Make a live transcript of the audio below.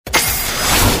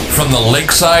from the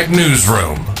Lakeside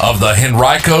Newsroom of the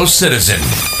Henrico Citizen,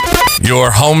 your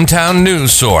hometown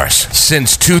news source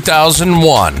since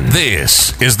 2001.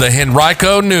 This is the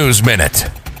Henrico News Minute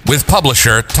with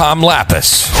publisher Tom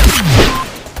Lapis.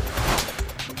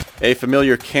 A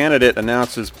familiar candidate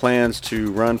announces plans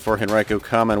to run for Henrico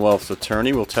Commonwealth's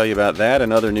attorney. We'll tell you about that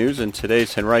and other news in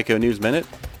today's Henrico News Minute.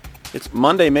 It's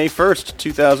Monday, May 1st,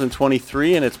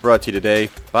 2023, and it's brought to you today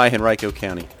by Henrico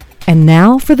County. And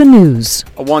now for the news.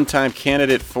 A one-time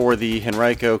candidate for the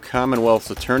Henrico Commonwealth's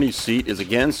attorney seat is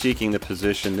again seeking the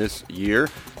position this year.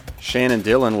 Shannon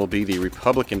Dillon will be the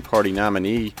Republican Party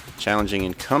nominee, challenging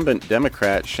incumbent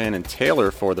Democrat Shannon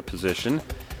Taylor for the position.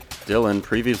 Dillon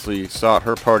previously sought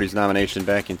her party's nomination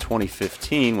back in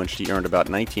 2015 when she earned about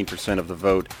 19% of the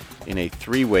vote in a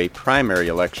three-way primary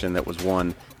election that was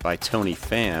won by Tony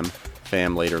Pham.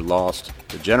 Pham later lost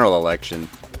the general election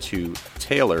to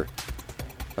Taylor.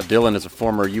 Dillon is a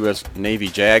former U.S. Navy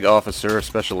JAG officer, a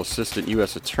special assistant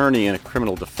U.S. attorney, and a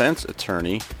criminal defense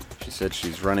attorney. She said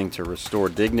she's running to restore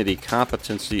dignity,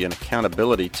 competency, and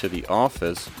accountability to the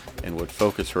office and would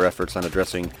focus her efforts on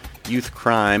addressing youth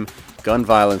crime, gun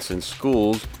violence in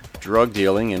schools, drug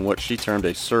dealing, and what she termed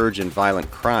a surge in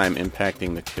violent crime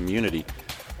impacting the community.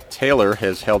 Taylor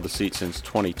has held the seat since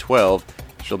 2012.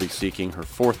 She'll be seeking her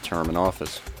fourth term in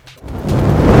office.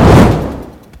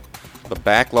 The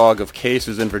backlog of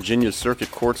cases in Virginia's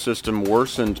circuit court system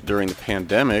worsened during the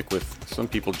pandemic, with some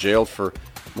people jailed for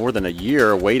more than a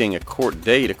year awaiting a court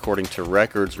date, according to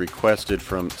records requested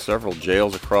from several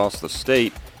jails across the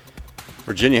state.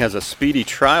 Virginia has a speedy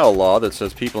trial law that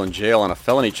says people in jail on a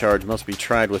felony charge must be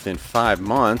tried within 5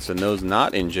 months, and those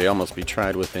not in jail must be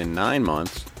tried within 9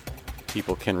 months.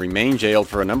 People can remain jailed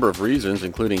for a number of reasons,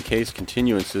 including case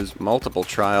continuances, multiple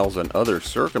trials, and other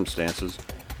circumstances.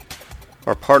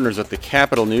 Our partners at the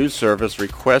Capitol News Service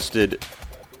requested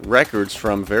records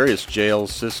from various jail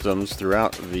systems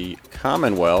throughout the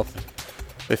Commonwealth.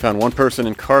 They found one person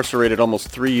incarcerated almost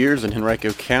 3 years in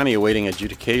Henrico County awaiting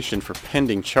adjudication for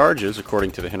pending charges, according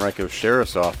to the Henrico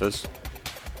Sheriff's Office.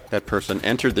 That person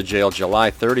entered the jail July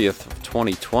 30th of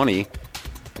 2020.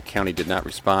 The county did not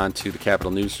respond to the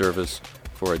Capitol News Service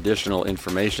for additional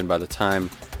information by the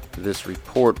time this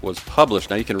report was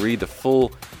published. Now you can read the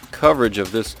full coverage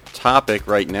of this topic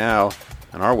right now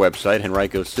on our website,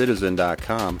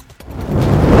 henricocitizen.com.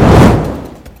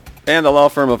 And the law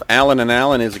firm of Allen &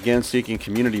 Allen is again seeking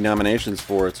community nominations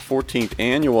for its 14th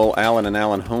annual Allen &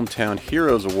 Allen Hometown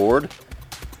Heroes Award.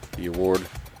 The award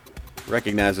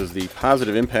recognizes the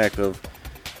positive impact of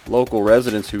local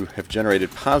residents who have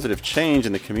generated positive change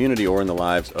in the community or in the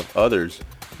lives of others.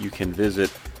 You can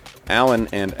visit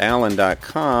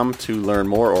allenandallen.com to learn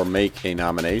more or make a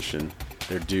nomination.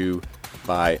 They're due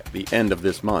by the end of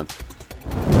this month.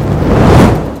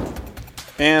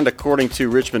 And according to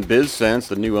Richmond BizSense,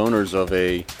 the new owners of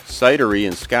a cidery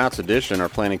in Scotts Addition are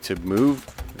planning to move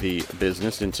the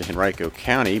business into Henrico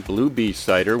County. Blue Bee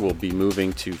Cider will be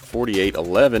moving to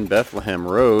 4811 Bethlehem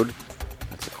Road.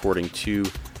 That's according to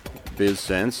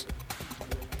BizSense.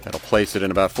 That'll place it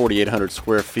in about 4,800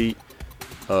 square feet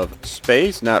of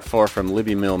space, not far from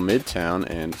Libby Mill Midtown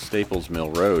and Staples Mill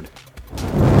Road.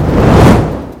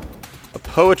 A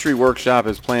poetry workshop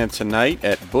is planned tonight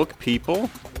at Book People,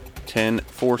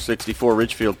 10464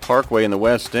 Ridgefield Parkway in the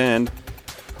West End.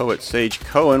 Poet Sage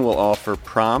Cohen will offer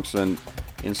prompts and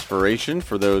inspiration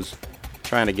for those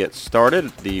trying to get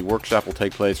started. The workshop will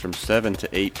take place from 7 to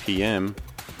 8 p.m.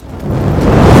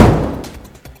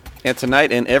 And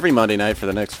tonight and every Monday night for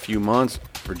the next few months,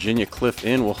 Virginia Cliff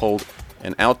Inn will hold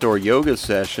an outdoor yoga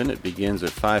session. It begins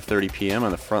at 5:30 p.m.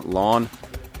 on the front lawn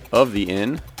of the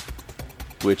inn,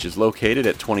 which is located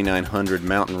at 2900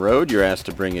 Mountain Road. You're asked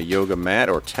to bring a yoga mat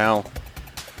or towel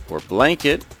or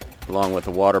blanket, along with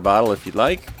a water bottle if you'd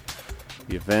like.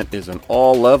 The event is an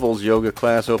all-levels yoga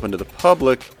class open to the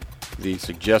public. The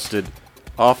suggested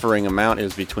offering amount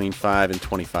is between $5 and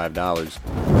 $25.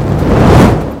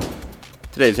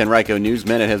 Today's Henrico News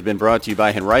Minute has been brought to you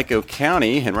by Henrico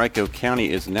County. Henrico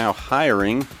County is now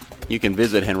hiring. You can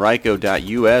visit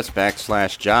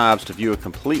henrico.us/jobs to view a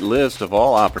complete list of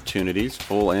all opportunities,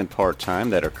 full and part-time,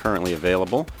 that are currently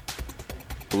available.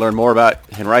 To learn more about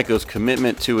Henrico's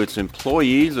commitment to its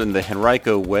employees and the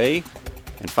Henrico Way,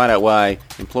 and find out why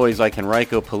employees like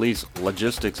Henrico Police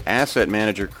Logistics Asset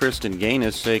Manager Kristen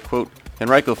Gaines say, quote,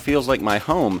 "Henrico feels like my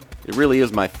home. It really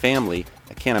is my family.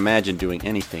 I can't imagine doing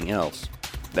anything else."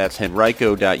 That's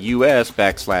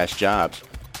henrico.us/jobs.